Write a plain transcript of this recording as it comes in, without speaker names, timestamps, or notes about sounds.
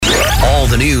All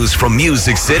the news from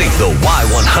Music City. The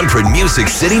Y100 Music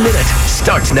City Minute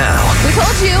starts now. We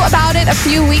told you about it a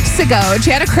few weeks ago.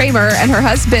 Jana Kramer and her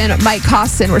husband, Mike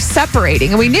Costin, were separating.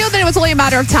 And we knew that it was only a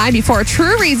matter of time before a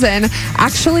true reason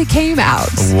actually came out.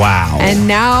 Wow. And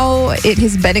now it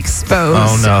has been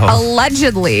exposed. Oh, no.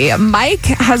 Allegedly, Mike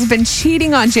has been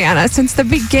cheating on Jana since the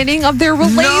beginning of their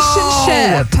relationship.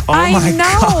 No. Oh, I my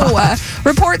know. God.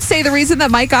 Reports say the reason that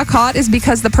Mike got caught is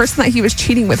because the person that he was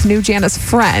cheating with knew Jana's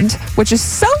friend, which is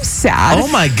so sad. Oh,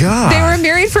 my God. They were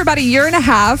married for about a year and a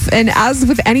half, and as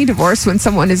with any divorce, when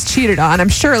someone is cheated on, I'm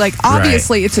sure,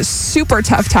 obviously it's a super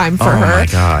tough time for her. My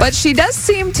God. But she does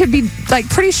seem to be,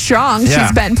 pretty strong. Yeah.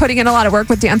 She's been putting in a lot of work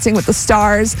with Dancing with the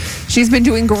Stars. She's been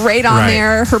doing great on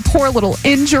there. Her poor little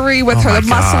injury with her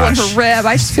muscle in her rib.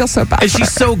 I just feel so bad And for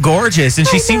she's her. so gorgeous, and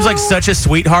she seems like know. such a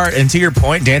sweetheart. And to your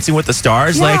point, Dancing with the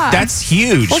Stars, Yeah. that's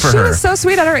huge Well, for she her. was so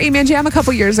sweet at her 8-man jam a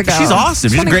couple years ago. She's awesome. Just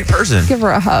She's a wanna great person. Give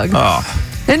her a hug. Oh.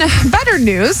 In better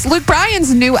news, Luke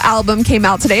Bryan's new album came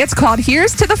out today. It's called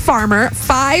Here's to the Farmer.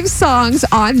 5 songs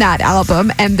on that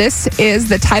album, and this is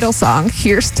the title song,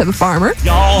 Here's to the Farmer.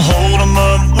 Y'all hold 'em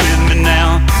up with me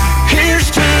now. Here's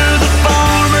to the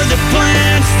farmer that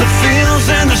plants the fields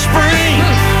in the spring,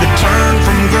 that turn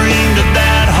from green to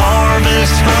that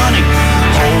harvest honey.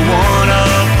 Hold one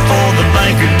up for the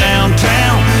banker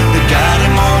downtown that got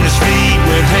him on his feet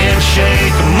with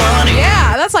handshake of money.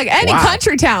 Yeah, that's like any Wow.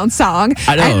 country town song.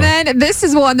 I know. And then this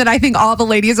is one that I think all the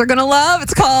ladies are going to love.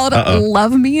 It's called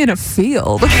Love Me in a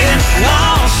Field. Get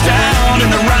lost out in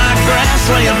the ryegrass,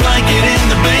 lay a blanket in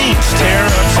the beans, tear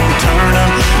up some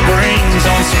turnip greens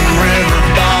on some river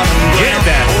bottom Get ground,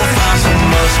 that. or find some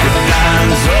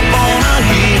muscadines up on a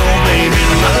hill, baby,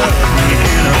 love me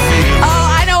in a field.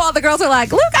 Oh, I know all the girls are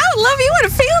like, Luke, I would love you in a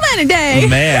field any day.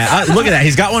 Man, look at that.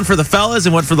 He's got one for the fellas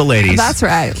and one for the ladies. That's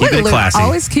right. Keeping Look at it Luke, classy.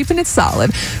 always keeping it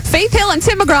solid. Faith Hill and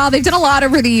Tim McGraw, they've done a lot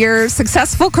over the years.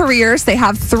 Successful careers. They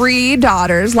have 3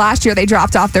 daughters. Last year, they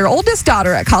dropped off their oldest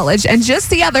daughter at college. And just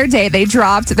the other day, they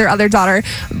dropped their other daughter,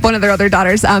 one of their other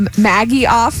daughters, Maggie,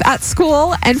 off at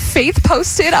school. And Faith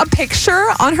posted a picture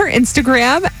on her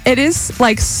Instagram. It is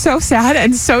so sad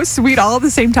and so sweet all at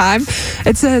the same time.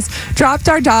 It says, dropped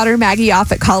our daughter Maggie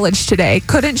off at college today.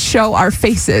 Couldn't show our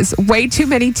faces. Way too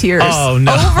many tears. Oh,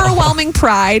 no. Overwhelming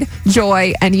pride,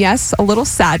 joy, and yes, a little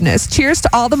sadness. Cheers to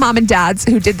all the mom and dads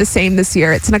who did the same this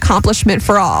year. It's an accomplishment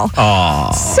for all.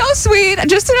 Aw. So sweet.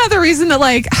 Just another reason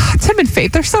to Tim and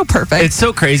Faith, they're so perfect. It's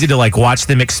so crazy to watch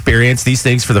them experience these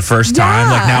things for the first time.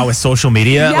 Yeah. Now with social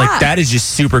media, Yeah. that is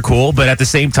just super cool. But at the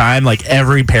same time,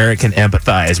 every parent can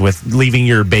empathize with leaving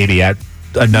your baby at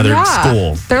another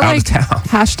school They're out of town.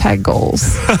 hashtag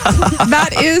goals. That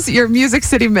is your Music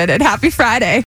City Minute. Happy Friday.